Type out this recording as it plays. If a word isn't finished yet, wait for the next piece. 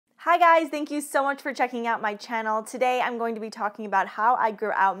Hi guys, thank you so much for checking out my channel. Today I'm going to be talking about how I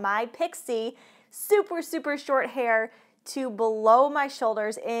grew out my Pixie super short hair to below my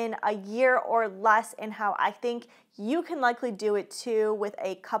shoulders in a year or less, and how I think you can likely do it too with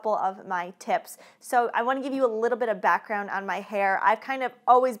a couple of my tips. So I want to give you a little bit of background on my hair. I've kind of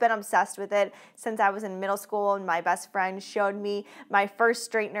always been obsessed with it since I was in middle school, and my best friend showed me my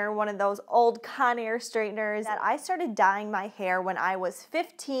first straightener, one of those old Conair straighteners. That I started dyeing my hair when I was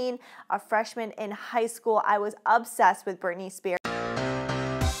 15, a freshman in high school. I was obsessed with Britney Spears.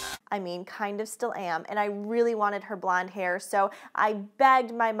 I mean, kind of still am, and I really wanted her blonde hair, so I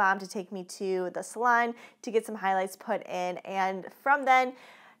begged my mom to take me to the salon to get some highlights put in, and from then,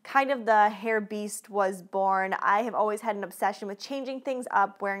 kind of the hair beast was born. I have always had an obsession with changing things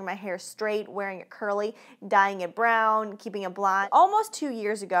up, wearing my hair straight, wearing it curly, dyeing it brown, keeping it blonde. Almost 2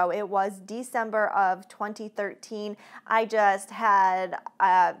 years ago, it was December of 2013, I just had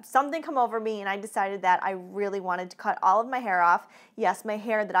something come over me and I decided that I really wanted to cut all of my hair off. Yes, my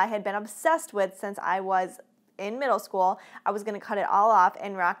hair that I had been obsessed with since I was in middle school. I was going to cut it all off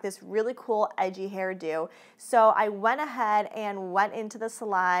and rock this really cool edgy hairdo. So I went ahead and went into the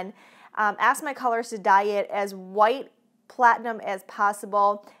salon, asked my colors to dye it as white platinum as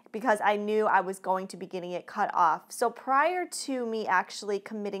possible because I knew I was going to be getting it cut off. So prior to me actually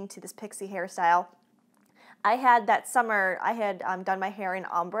committing to this Pixie hairstyle, I had that summer, I had done my hair in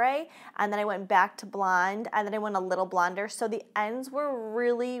ombre, and then I went back to blonde, and then I went a little blonder. So the ends were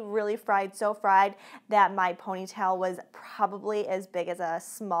really fried, so fried that my ponytail was probably as big as a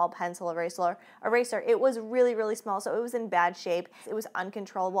small pencil eraser. It was really small, so it was in bad shape. It was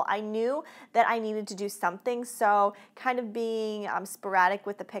uncontrollable. I knew that I needed to do something, so kind of being sporadic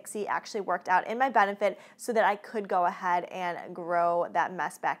with the Pixie actually worked out in my benefit so that I could go ahead and grow that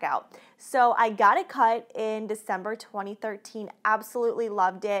mess back out. So I got it cut in December 2013, absolutely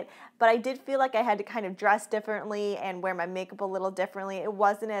loved it, but I did feel like I had to kind of dress differently and wear my makeup a little differently. It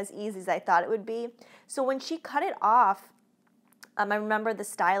wasn't as easy as I thought it would be. So when she cut it off, I remember the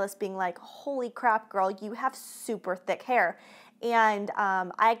stylist being like, "Holy crap, girl, you have super thick hair." And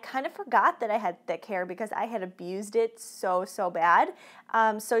I kind of forgot that I had thick hair because I had abused it so bad.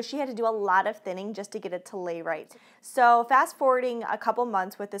 So she had to do a lot of thinning just to get it to lay right. So fast forwarding a couple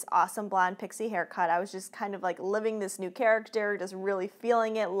months with this awesome blonde Pixie haircut, I was just kind of like living this new character, just really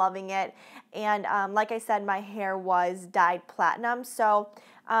feeling it, loving it. And like I said, my hair was dyed platinum. So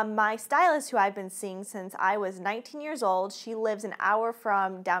my stylist, who I've been seeing since I was 19 years old, she lives an hour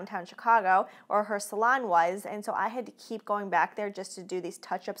from downtown Chicago, or her salon was, and so I had to keep going back there just to do these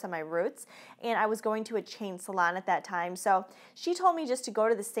touch-ups on my roots, and I was going to a chain salon at that time. So she told me just to go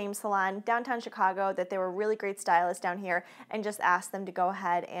to the same salon downtown Chicago, that they were really great stylists down here, and just ask them to go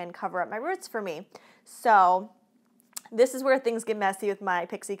ahead and cover up my roots for me. So this is where things get messy with my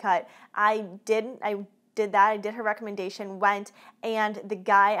Pixie cut. I did that, I did her recommendation, went, and the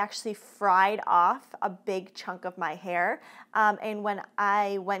guy actually fried off a big chunk of my hair. And when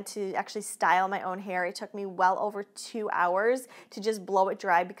I went to actually style my own hair, it took me well over 2 hours to just blow it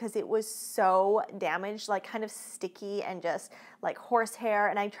dry because it was so damaged, like kind of sticky and just like horsehair.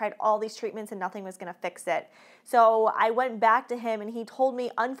 And I tried all these treatments and nothing was gonna fix it. So I went back to him and he told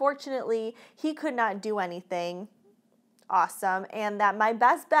me, unfortunately, he could not do anything. Awesome, and that my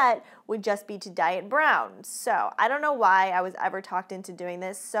best bet would just be to dye it brown. So I don't know why I was ever talked into doing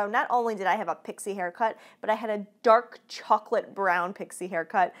this. So not only did I have a Pixie haircut, but I had a dark chocolate brown Pixie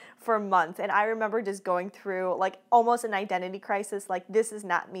haircut for months. And I remember just going through like almost an identity crisis, like this is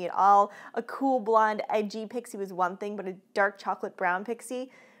not me at all. A cool blonde edgy Pixie was one thing, but a dark chocolate brown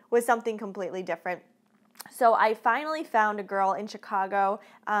Pixie was something completely different. So I finally found a girl in Chicago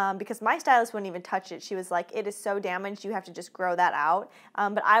because my stylist wouldn't even touch it. She was like, "It is so damaged, you have to just grow that out."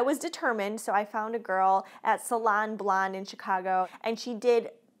 But I was determined, so I found a girl at Salon Blonde in Chicago, and she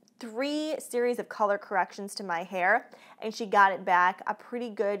did 3 series of color corrections to my hair, and she got it back a pretty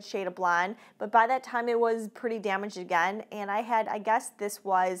good shade of blonde. But by that time, it was pretty damaged again, and I guess this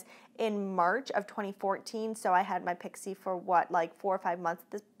was in March of 2014, so I had my Pixie for what, like 4 or 5 months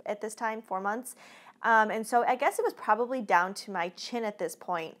at this time, 4 months. And so I guess it was probably down to my chin at this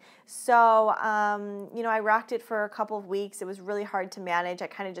point. So, you know, I rocked it for a couple of weeks. It was really hard to manage. I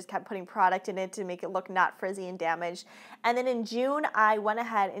kind of just kept putting product in it to make it look not frizzy and damaged. And then in June, I went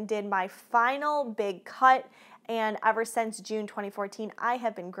ahead and did my final big cut. And ever since June 2014, I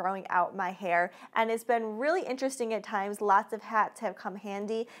have been growing out my hair, and it's been really interesting at times. Lots of hats have come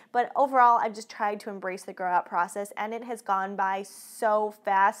handy, but overall, I've just tried to embrace the grow out process, and it has gone by so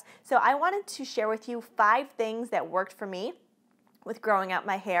fast. So I wanted to share with you 5 things that worked for me with growing out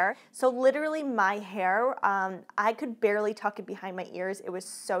my hair. So literally my hair, I could barely tuck it behind my ears. It was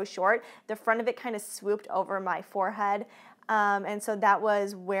so short. The front of it kind of swooped over my forehead. And so that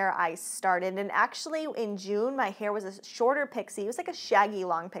was where I started. And actually in June, my hair was a shorter pixie. It was like a shaggy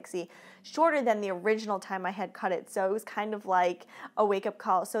long pixie, shorter than the original time I had cut it. So it was kind of like a wake-up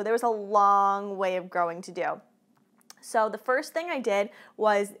call. So there was a long way of growing to do. So the first thing I did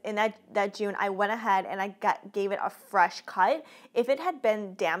was in that June, I went ahead and I gave it a fresh cut. If it had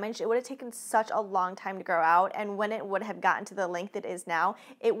been damaged, it would have taken such a long time to grow out, and when it would have gotten to the length it is now,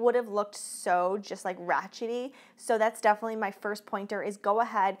 it would have looked so just like ratchety. So that's definitely my first pointer, is go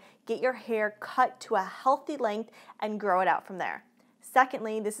ahead, get your hair cut to a healthy length and grow it out from there.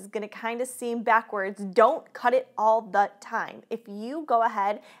 Secondly, this is going to kind of seem backwards. Don't cut it all the time. If you go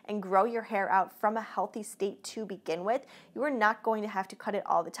ahead and grow your hair out from a healthy state to begin with, you are not going to have to cut it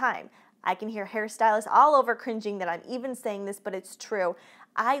all the time. I can hear hairstylists all over cringing that I'm even saying this, but it's true.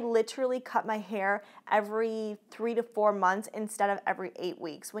 I literally cut my hair every 3 to 4 months instead of every 8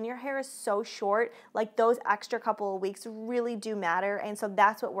 weeks. When your hair is so short, like those extra couple of weeks really do matter, and so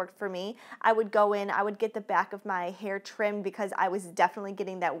that's what worked for me. I would go in, I would get the back of my hair trimmed because I was definitely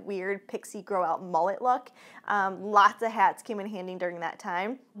getting that weird pixie grow out mullet look. Lots of hats came in handy during that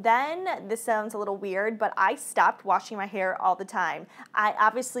time. Then, this sounds a little weird, but I stopped washing my hair all the time. I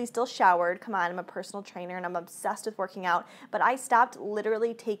obviously still showered. Come on, I'm a personal trainer and I'm obsessed with working out, but I stopped literally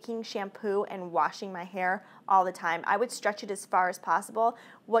taking shampoo and washing my hair all the time. I would stretch it as far as possible.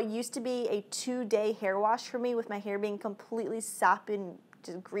 What used to be a 2-day hair wash for me, with my hair being completely soppy and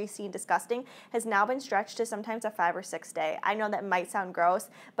just greasy and disgusting, has now been stretched to sometimes a 5 or 6 day. I know that might sound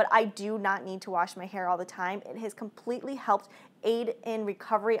gross, but I do not need to wash my hair all the time. It has completely helped aid in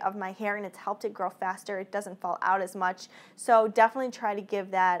recovery of my hair, and it's helped it grow faster. It doesn't fall out as much. So definitely try to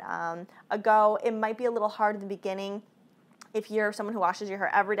give that a go. It might be a little hard in the beginning. If you're someone who washes your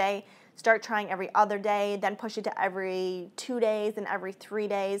hair every day, start trying every other day, then push it to every 2 days and every 3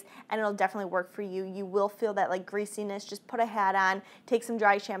 days, and it'll definitely work for you. You will feel that like greasiness. Just put a hat on, take some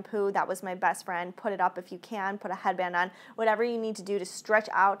dry shampoo. That was my best friend. Put it up if you can, put a headband on. Whatever you need to do to stretch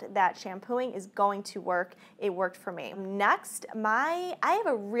out that shampooing is going to work. It worked for me. Next, I have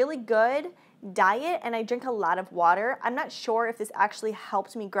a really good diet and I drink a lot of water. I'm not sure if this actually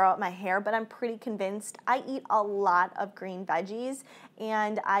helped me grow out my hair, but I'm pretty convinced. I eat a lot of green veggies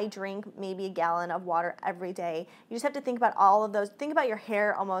and I drink maybe a gallon of water every day. You just have to think about all of those. Think about your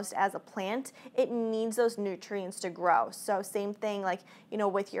hair almost as a plant. It needs those nutrients to grow. So same thing, like, you know,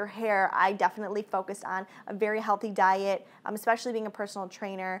 with your hair, I definitely focused on a very healthy diet, especially being a personal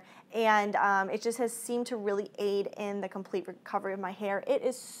trainer, and it just has seemed to really aid in the complete recovery of my hair. It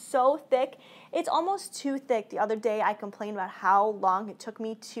is so thick. It's almost too thick. The other day I complained about how long it took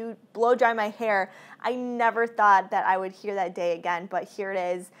me to blow dry my hair. I never thought that I would hear that day again, but here it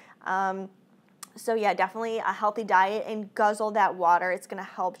is. So yeah, definitely a healthy diet and guzzle that water. It's going to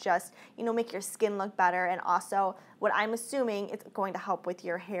help just, you know, make your skin look better, and also what I'm assuming it's going to help with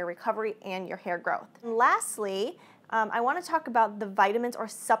your hair recovery and your hair growth. And lastly, I want to talk about the vitamins or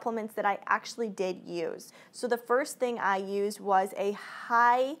supplements that I actually did use. So the first thing I used was a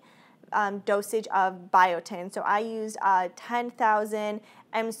high dosage of biotin. So I used 10,000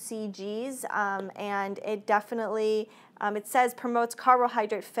 mcgs, and it definitely, it says promotes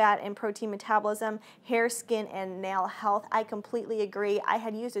carbohydrate, fat, and protein metabolism, hair, skin, and nail health. I completely agree. I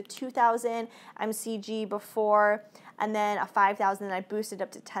had used a 2,000 mcg before, and then a 5,000, and I boosted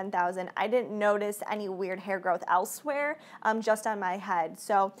up to 10,000. I didn't notice any weird hair growth elsewhere, just on my head.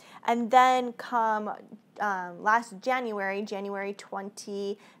 So, and then come last January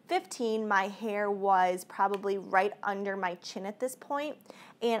 2015, my hair was probably right under my chin at this point,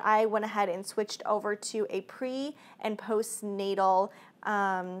 and I went ahead and switched over to a pre and postnatal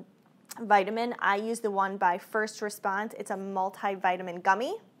vitamin. I use the one by First Response. It's a multivitamin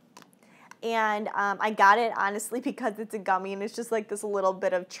gummy. And I got it, honestly, because it's a gummy, and it's just like this little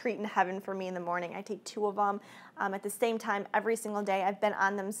bit of treat in heaven for me in the morning. I take 2 of them at the same time every single day. I've been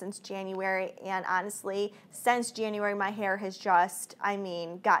on them since January, and honestly, since January, my hair has just, I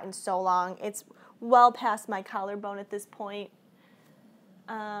mean, gotten so long. It's well past my collarbone at this point.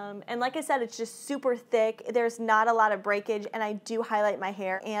 And like I said, it's just super thick. There's not a lot of breakage, and I do highlight my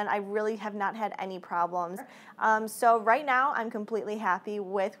hair, and I really have not had any problems. So right now, I'm completely happy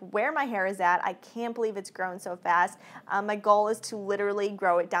with where my hair is at. I can't believe it's grown so fast. My goal is to literally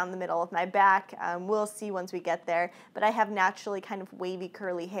grow it down the middle of my back. We'll see once we get there, but I have naturally kind of wavy,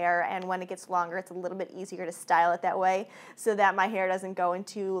 curly hair, and when it gets longer, it's a little bit easier to style it that way so that my hair doesn't go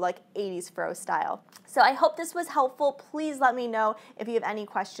into like 80s fro style. So I hope this was helpful. Please let me know if you have any any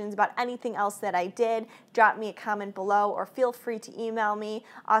questions about anything else that I did, drop me a comment below or feel free to email me.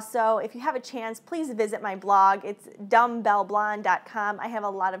 Also, if you have a chance, please visit my blog. It's dumbbellblonde.com. I have a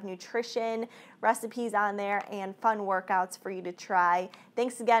lot of nutrition recipes on there and fun workouts for you to try.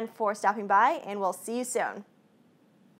 Thanks again for stopping by, and we'll see you soon.